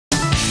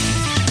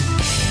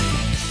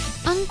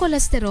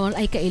kolesterol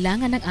ay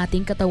kailangan ng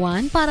ating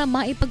katawan para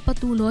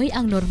maipagpatuloy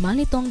ang normal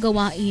nitong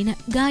gawain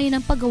gaya ng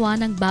paggawa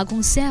ng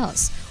bagong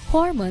cells,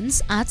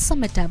 hormones at sa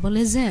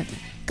metabolism.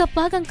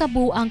 Kapag ang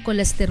kabuuang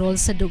kolesterol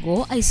sa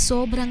dugo ay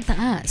sobrang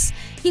taas,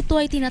 ito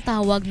ay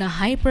tinatawag na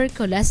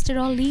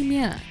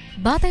hypercholesterolemia.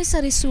 Batay sa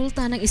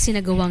resulta ng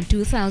isinagawang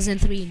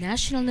 2003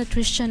 National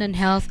Nutrition and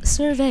Health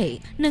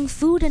Survey ng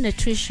Food and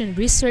Nutrition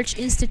Research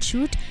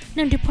Institute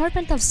ng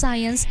Department of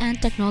Science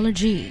and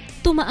Technology,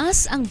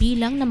 tumaas ang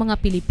bilang ng mga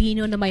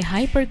Pilipino na may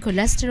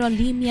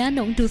hypercholesterolemia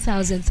noong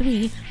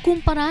 2003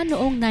 kumpara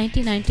noong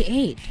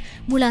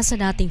 1998, mula sa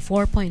dating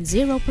 4.0%,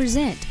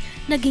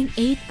 naging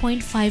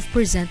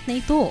 8.5% na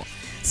ito.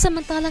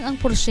 Samantalang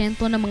ang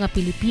porsyento ng mga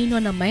Pilipino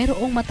na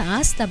mayroong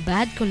mataas na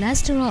bad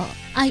cholesterol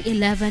ay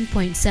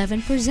 11.7%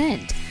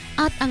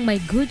 at ang may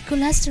good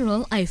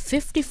cholesterol ay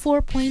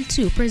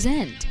 54.2%.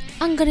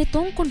 Ang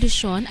ganitong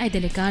kondisyon ay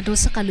delikado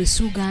sa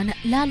kalusugan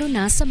lalo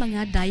na sa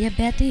mga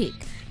diabetic.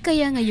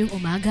 Kaya ngayong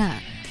umaga,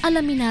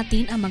 alamin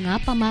natin ang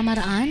mga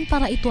pamamaraan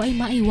para ito ay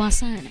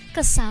maiwasan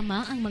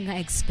kasama ang mga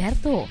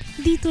eksperto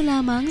dito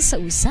lamang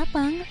sa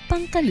Usapang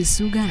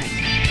Pangkalusugan.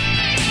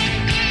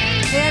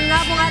 Ayan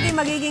nga po ating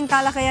magiging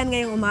talakayan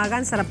ngayong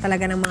umaga. Sarap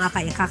talaga ng mga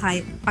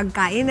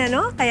pagkain,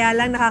 ano? Kaya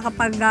lang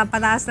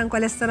nakakapagpataas ng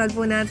kolesterol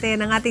po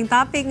natin. Ang ating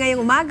topic ngayong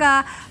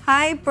umaga,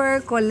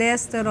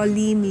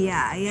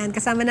 hypercholesterolemia. Ayan,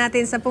 kasama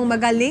natin sa pong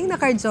magaling na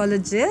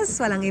cardiologist.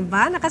 Walang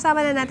iba.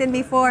 Nakasama na natin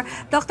before,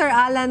 Dr.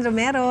 Allan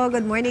Romero.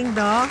 Good morning,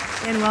 Doc.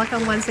 And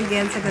welcome once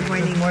again sa Good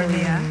Morning. Good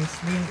morning, Miss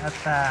Lynn. At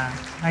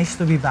nice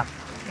to be back.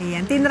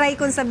 Ayan, tinry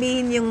kong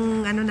sabihin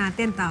yung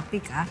natin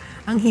topic.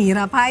 Ang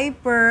hirap,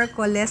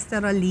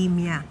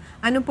 hypercholesterolemia.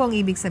 Ano po ang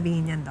ibig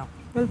sabihin niyan, Doc?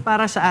 Well,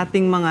 para sa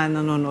ating mga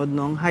nanonood,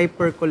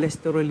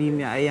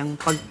 hypercholesterolemia ay ang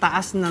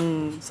pagtaas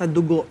sa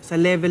dugo, sa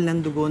level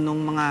ng dugo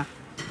ng mga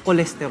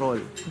cholesterol.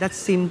 That's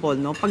simple,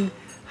 no? Pag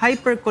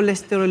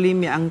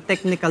hypercholesterolemia, ang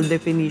technical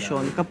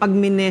definition, kapag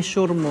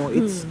mineasure mo,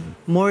 it's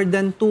more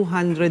than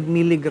 200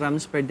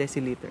 milligrams per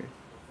deciliter.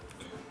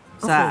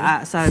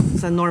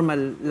 Sa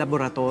normal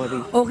laboratory.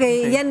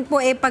 Okay, yan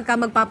po pagka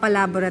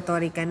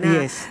magpapalaboratory ka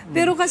na. Yes.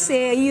 Pero kasi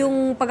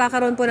yung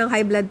pagkakaroon po ng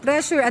high blood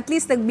pressure, at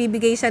least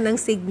nagbibigay siya ng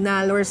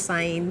signal or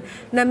sign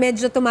na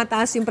medyo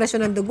tumataas yung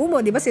presyon ng dugo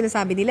mo. Di ba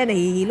sinasabi nila,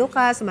 nahihilo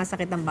ka,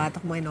 sumasakit ang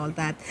batok mo and all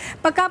that.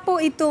 Pagka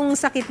po itong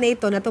sakit na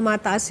ito na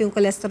tumataas yung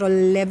cholesterol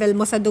level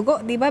mo sa dugo,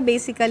 di ba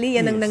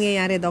basically yan ang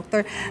nangyayari,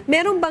 doctor.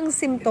 Meron bang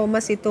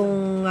simptomas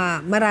itong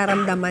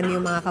mararamdaman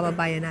yung mga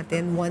kababayan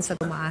natin once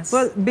na tumaas?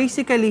 Well,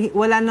 basically,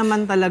 wala naman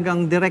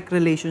talagang direct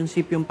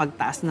relationship yung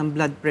pagtaas ng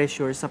blood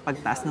pressure sa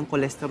pagtaas ng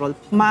cholesterol.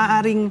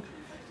 Maaaring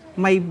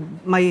may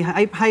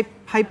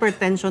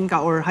hypertension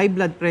ka or high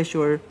blood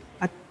pressure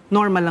at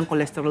normal ang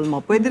cholesterol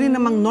mo. Pwede rin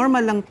namang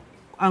normal lang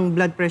ang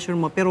blood pressure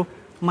mo pero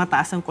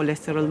mataas ang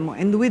cholesterol mo.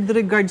 And with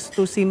regards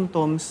to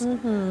symptoms,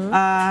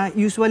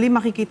 usually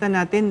makikita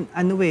natin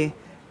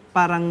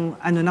parang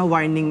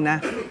warning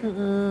na.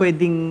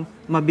 Pwedeng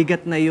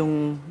mabigat na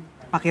yung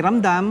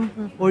pakiramdam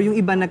or yung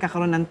iba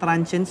nagkakaroon ng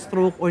transient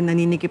stroke or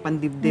naninikip ang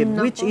dibdib,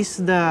 which is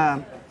the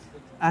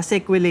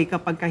sequelae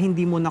kapag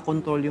hindi mo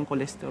na-control yung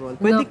cholesterol.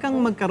 Pwede kang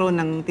magkaroon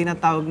ng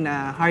tinatawag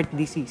na heart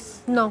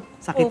disease,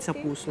 sakit sa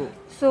puso.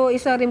 So,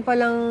 isa rin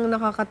palang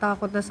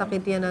nakakatakot na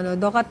sakit yan,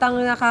 Dok. At ang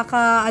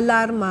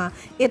nakaka-alarma,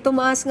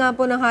 tumaas nga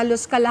po ng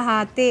halos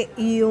kalahati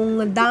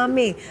yung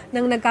dami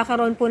ng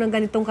nagkakaroon po ng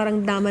ganitong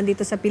karamdaman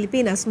dito sa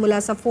Pilipinas mula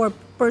sa 4%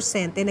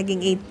 naging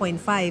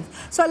 8.5%.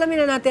 So,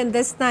 alamin na natin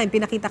this time,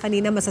 pinakita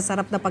kanina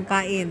masasarap na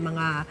pagkain,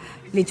 mga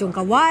lechong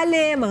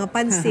kawali, mga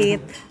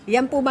pansit.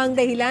 Yan po ba ang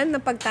dahilan ng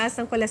pagtaas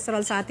ng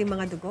cholesterol sa ating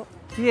mga dugo?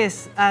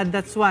 Yes,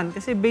 that's one.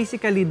 Kasi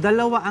basically,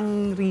 dalawa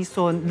ang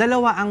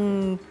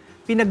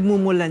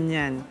pinagmumulan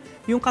yan.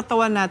 Yung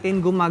katawan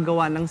natin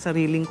gumagawa ng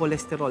sariling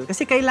cholesterol.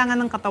 Kasi kailangan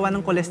ng katawan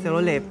ng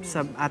cholesterol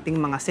sa ating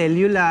mga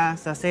cellula,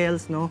 sa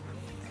cells, no?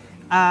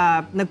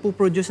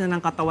 Nagpo-produce na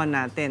ng katawan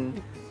natin.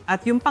 At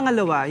yung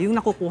pangalawa, yung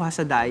nakukuha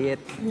sa diet.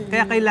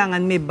 Kaya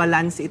kailangan may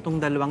balance itong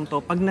dalawang to.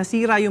 Pag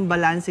nasira yung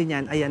balance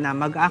niyan, ayan na,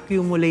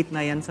 mag-accumulate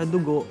na yan sa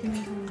dugo.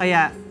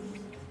 Kaya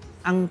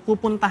ang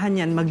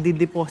pupuntahan yan,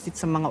 magdideposit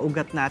sa mga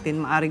ugat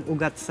natin, maaring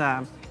ugat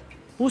sa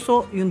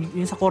puso, yung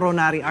sa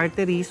coronary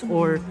arteries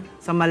or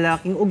sa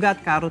malaking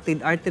ugat,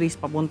 carotid arteries,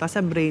 papunta sa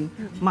brain,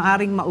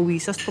 maaring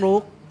mauwi sa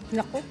stroke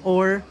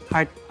or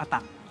heart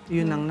attack.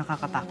 Yun ang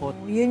nakakatakot.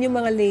 Yun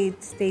yung mga late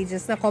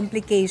stages na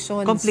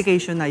complications.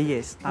 Complication na,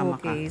 yes. Tama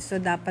ka. Okay,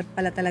 so dapat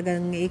pala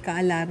talagang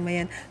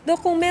ika-alarma yan. Dok,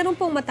 kung meron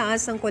pong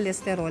mataas ang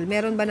kolesterol,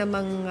 meron ba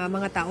namang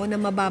mga tao na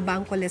mababa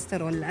ang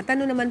kolesterol? At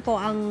ano naman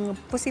po ang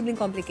posibleng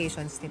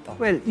complications nito?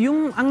 Well,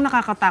 ang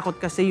nakakatakot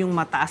kasi yung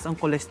mataas ang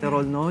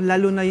kolesterol, no?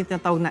 Lalo na yung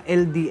tinatawag na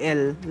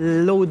LDL,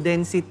 low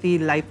density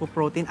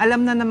lipoprotein.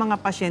 Alam na ng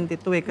mga pasyente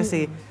ito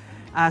kasi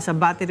sa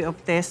battery of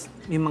tests,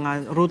 yung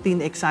mga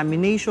routine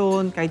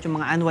examination, kahit yung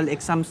mga annual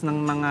exams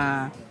ng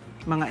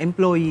mga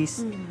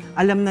employees,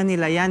 alam na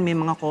nila yan, may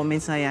mga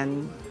comments na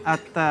yan,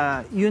 at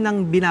yun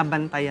ang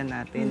binabantayan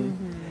natin.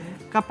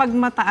 Kapag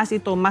mataas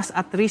ito, mas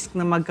at risk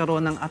na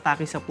magkaroon ng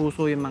atake sa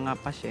puso yung mga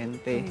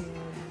pasyente.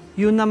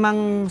 Yun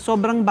namang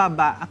sobrang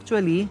baba,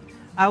 actually,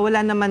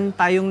 wala naman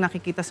tayong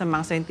nakikita sa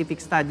mga scientific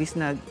studies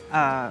na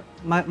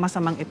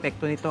masamang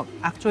epekto nito.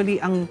 Actually,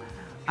 ang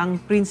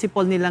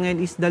principle nila ngayon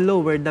is the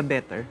lower, the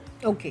better.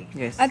 Okay.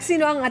 Yes. At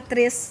sino ang at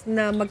risk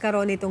na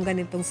magkaroon itong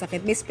ganitong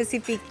sakit? May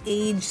specific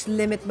age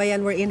limit ba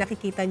yan wherein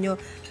nakikita nyo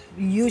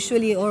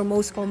usually or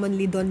most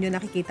commonly doon nyo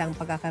nakikita ang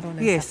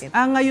pagkakaroon ng sakit?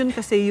 Ngayon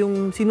kasi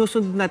yung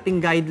sinusunod nating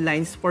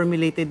guidelines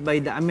formulated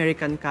by the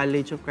American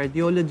College of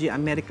Cardiology,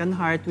 American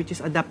Heart, which is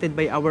adopted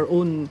by our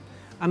own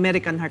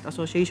American Heart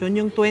Association,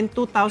 yung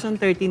 2013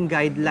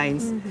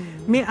 guidelines,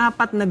 may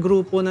 4 na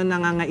grupo na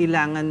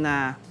nangangailangan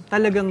na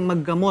talagang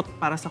maggamot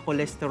para sa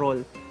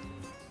cholesterol.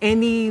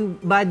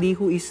 Anybody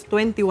who is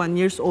 21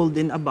 years old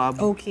and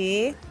above,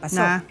 Okay. Pasok.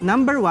 na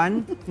number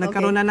 1,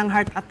 nagkaroon na ng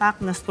heart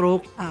attack, na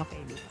stroke, Okay.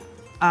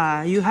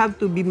 you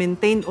have to be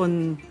maintained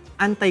on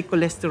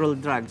anti-cholesterol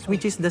drugs,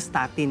 which is the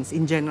statins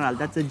in general.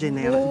 That's a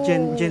general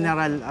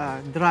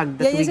drug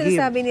that Yan we yung give.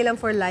 sinasabi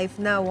nilang for life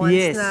na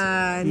once na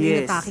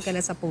ninatake ka na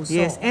sa puso.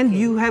 Yes, and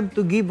you have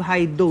to give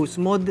high dose,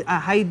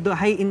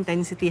 high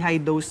intensity, high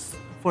dose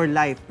for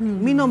life.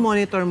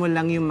 Minomonitor mo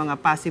lang yung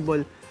mga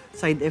possible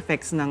side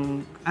effects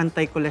ng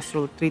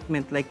anti-cholesterol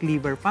treatment like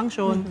liver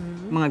function,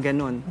 mga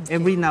ganon.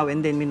 Every now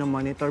and then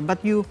minomonitor.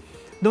 But you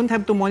don't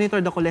have to monitor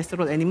the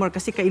cholesterol anymore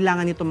kasi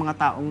kailangan itong mga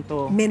taong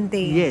to.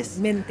 Maintain.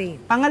 Yes. Maintain.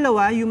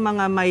 Pangalawa, yung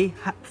mga may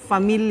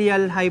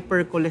familial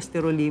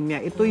hypercholesterolemia.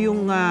 Ito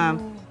yung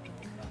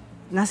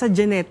nasa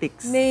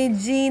genetics. May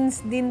genes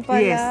din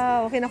pala. Yes.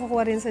 Okay,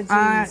 nakukuha rin sa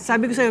genes.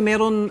 Sabi ko sa'yo,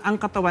 meron ang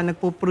katawan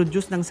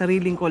nagpo-produce ng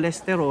sariling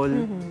cholesterol.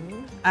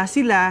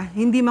 Sila,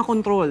 hindi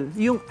makontrol.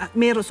 Yung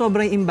meron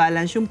sobrang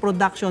imbalance, yung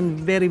production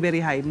very,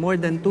 very high.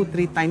 More than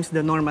 2-3 times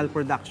the normal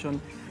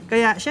production.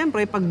 Kaya,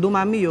 syempre, pag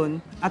dumami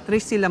yun, at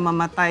risk sila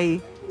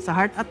mamatay sa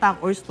heart attack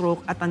or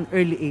stroke at an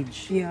early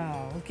age. Yeah,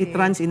 okay. It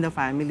runs in the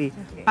family.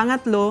 Okay.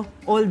 Pangatlo,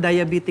 all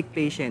diabetic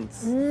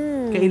patients.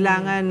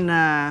 Kailangan na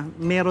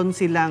meron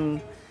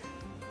silang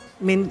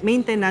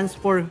maintenance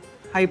for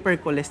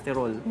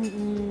hypercholesterol.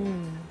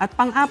 At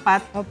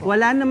pang-apat,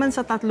 wala naman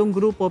sa 3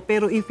 grupo,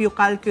 pero if you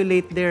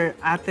calculate their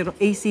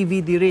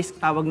ACVD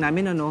risk, tawag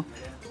namin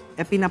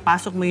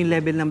pinapasok mo yung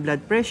level ng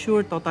blood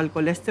pressure, total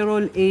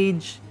cholesterol,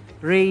 age,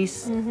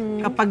 race.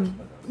 Kapag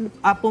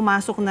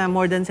pumasok na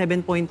more than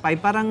 7.5,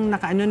 parang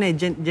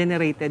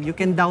generated, you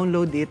can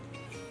download it.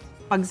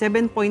 Pag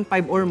 7.5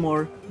 or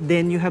more,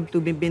 then you have to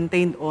be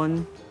maintained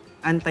on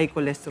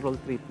anti-cholesterol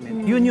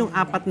treatment. Yun yung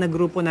 4 na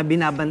grupo na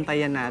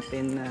binabantayan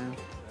natin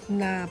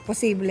na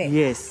posible.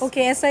 Yes.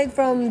 Okay, aside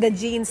from the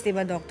genes,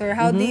 diba, doctor,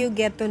 how do you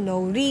get to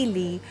know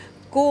really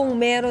kung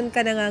meron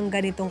ka na nga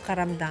ganitong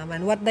karamdaman?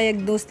 What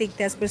diagnostic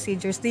test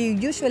procedures do you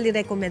usually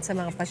recommend sa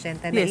mga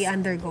pasyente na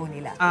i-undergo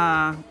nila?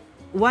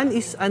 One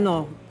is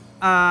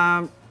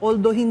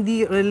although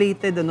hindi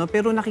related,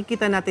 pero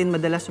nakikita natin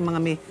madalas yung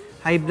mga may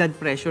high blood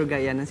pressure,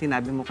 gaya ng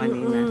sinabi mo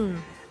kanina.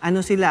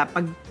 Sila,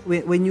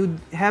 when you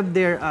have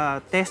their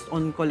test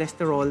on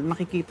cholesterol,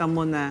 makikita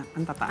mo na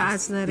ang tataas.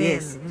 Taas na rin.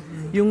 Yes.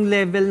 Yung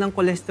level ng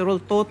cholesterol,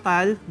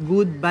 total,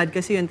 good, bad,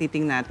 kasi yun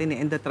titing natin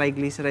and the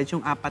triglycerides,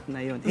 yung 4 na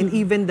yun. And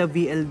even the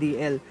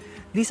VLDL.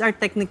 These are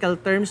technical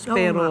terms,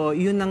 pero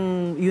yun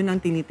ang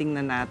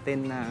tinitingnan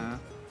natin na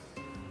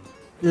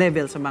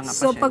level sa mga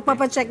pasyente. So,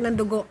 pagpapacheck ng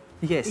dugo.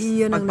 Yes,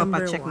 Yun ang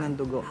pagpapacheck number 1. ng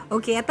dugo.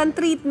 Okay, at ang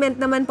treatment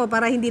naman po,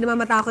 para hindi naman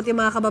matakot yung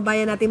mga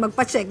kababayan natin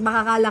magpacheck,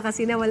 baka kala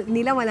kasi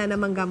nila wala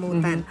namang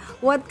gamutan.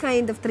 What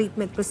kind of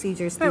treatment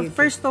procedures do you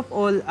First of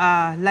all,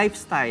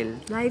 lifestyle.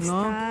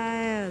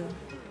 Lifestyle.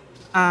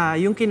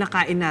 Yung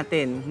kinakain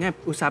natin,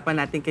 usapan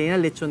natin kanina,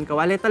 lechon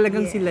kawali,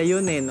 talagang sila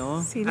yun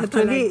Sila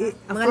Actually,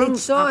 talaga. Mga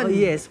lechon.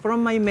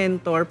 From my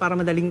mentor, para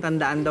madaling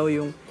tandaan daw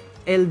yung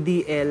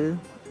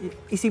LDL,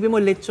 isipin mo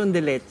lechon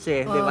de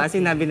leche, di ba?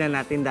 Sinabi na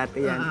natin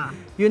dati yan.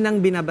 Yun ang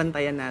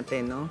binabantayan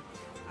natin,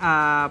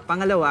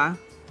 Pangalawa,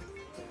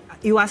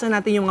 iwasan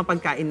natin yung mga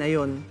pagkain na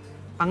yun.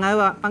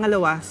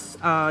 Pangalawa,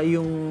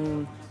 yung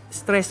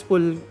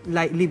stressful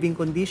living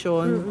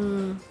condition,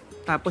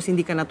 tapos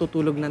hindi ka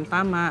natutulog ng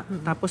tama,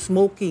 tapos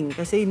smoking,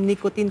 kasi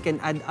nicotine can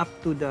add up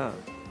to the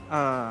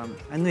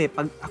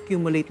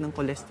pag-accumulate ng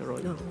cholesterol.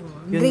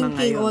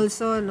 Drinking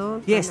also, no?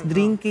 Yes,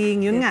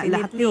 drinking, yun nga,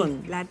 lahat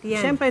yun. Lahat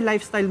yan. Siyempre,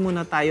 lifestyle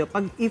muna tayo.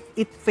 Pag if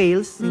it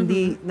fails,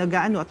 hindi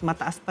at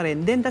mataas pa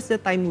rin, then that's the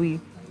time we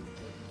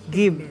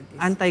give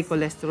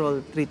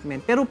anti-cholesterol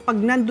treatment. Pero pag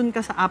nandun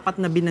ka sa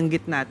 4 na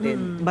binanggit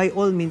natin, by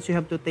all means, you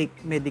have to take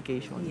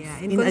medications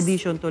in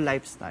addition to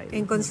lifestyle.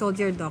 And consult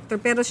your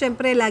doctor. Pero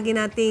syempre, lagi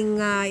nating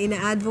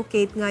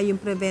ina-advocate nga yung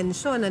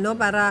prevention,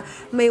 para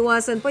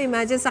maiwasan po.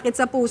 Imagine, sakit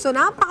sa puso,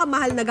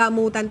 napakamahal na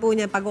gamutan po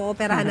niya pag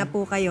ooperahan na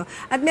po kayo.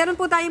 At meron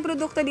po tayong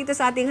produkto dito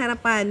sa ating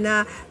harapan na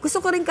gusto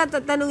ko rin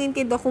tanungin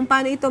kay Doc kung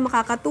paano ito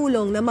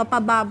makakatulong na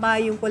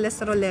mapababa yung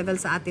cholesterol level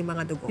sa ating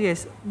mga dugo.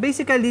 Yes.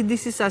 Basically,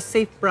 this is a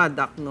safe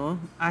product,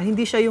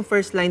 hindi siya yung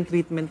first line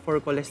treatment for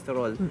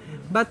cholesterol.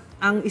 But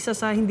ang isa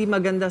sa hindi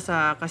maganda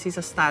kasi sa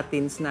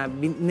statins na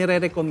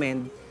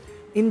nire-recommend,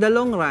 in the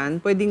long run,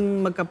 pwedeng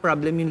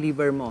magka-problem yung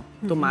liver mo.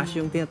 Tumaas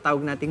yung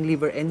tinatawag nating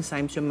liver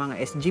enzymes, yung mga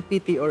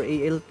SGPT or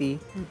ALT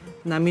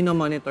na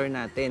minomonitor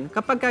natin.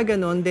 Kapag ka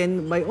ganun,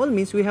 then by all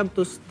means, we have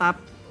to stop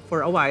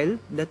for a while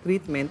the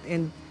treatment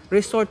and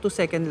resort to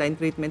second-line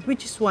treatment,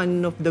 which is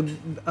one of the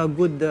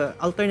good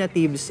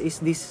alternatives is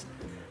this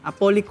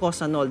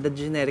polycosanol, the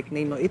generic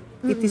name. It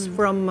is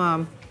from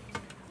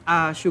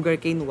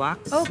sugarcane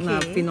wax na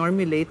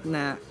pinormulate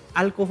na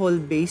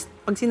alcohol-based.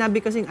 Pag sinabi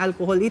kasing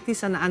alcohol, it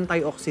is an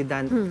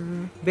antioxidant.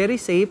 Very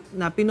safe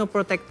na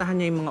pinoprotektahan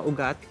niya yung mga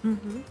ugat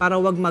para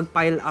wag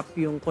mag-pile up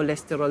yung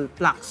cholesterol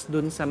plaques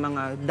dun sa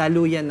mga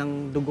daluyan ng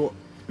dugo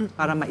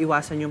para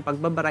maiwasan yung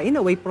pagbabara. In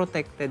a way,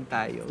 protected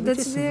tayo, which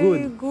That's is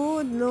very good.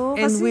 good, no?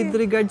 And Kasi, with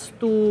regards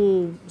to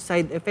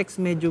side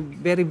effects, medyo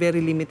very, very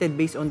limited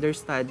based on their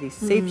studies.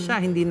 Safe siya,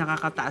 hindi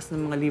nakakataas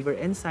ng mga liver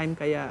enzyme,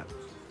 kaya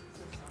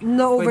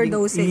no pwedeng-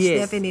 overdosage,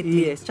 yes,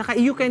 definitely. Yes. Tsaka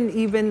you can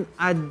even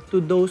add to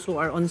those who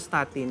are on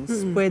statins.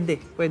 Pwede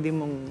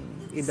mong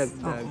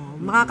idagdag.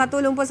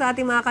 Makakatulong po sa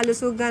ating mga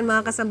kalusugan,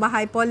 mga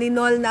kasambahay,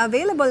 Polynol na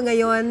available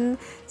ngayon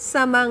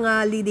sa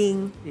mga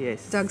leading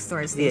Yes.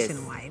 drugstores Yes.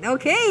 nationwide.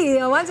 Okay,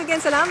 once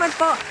again, salamat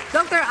po,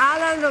 Dr.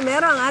 Allan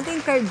Romero, ang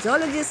ating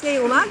cardiologist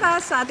ngayong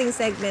umaga sa ating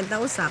segment na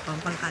Usapang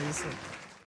Pangkalusugan.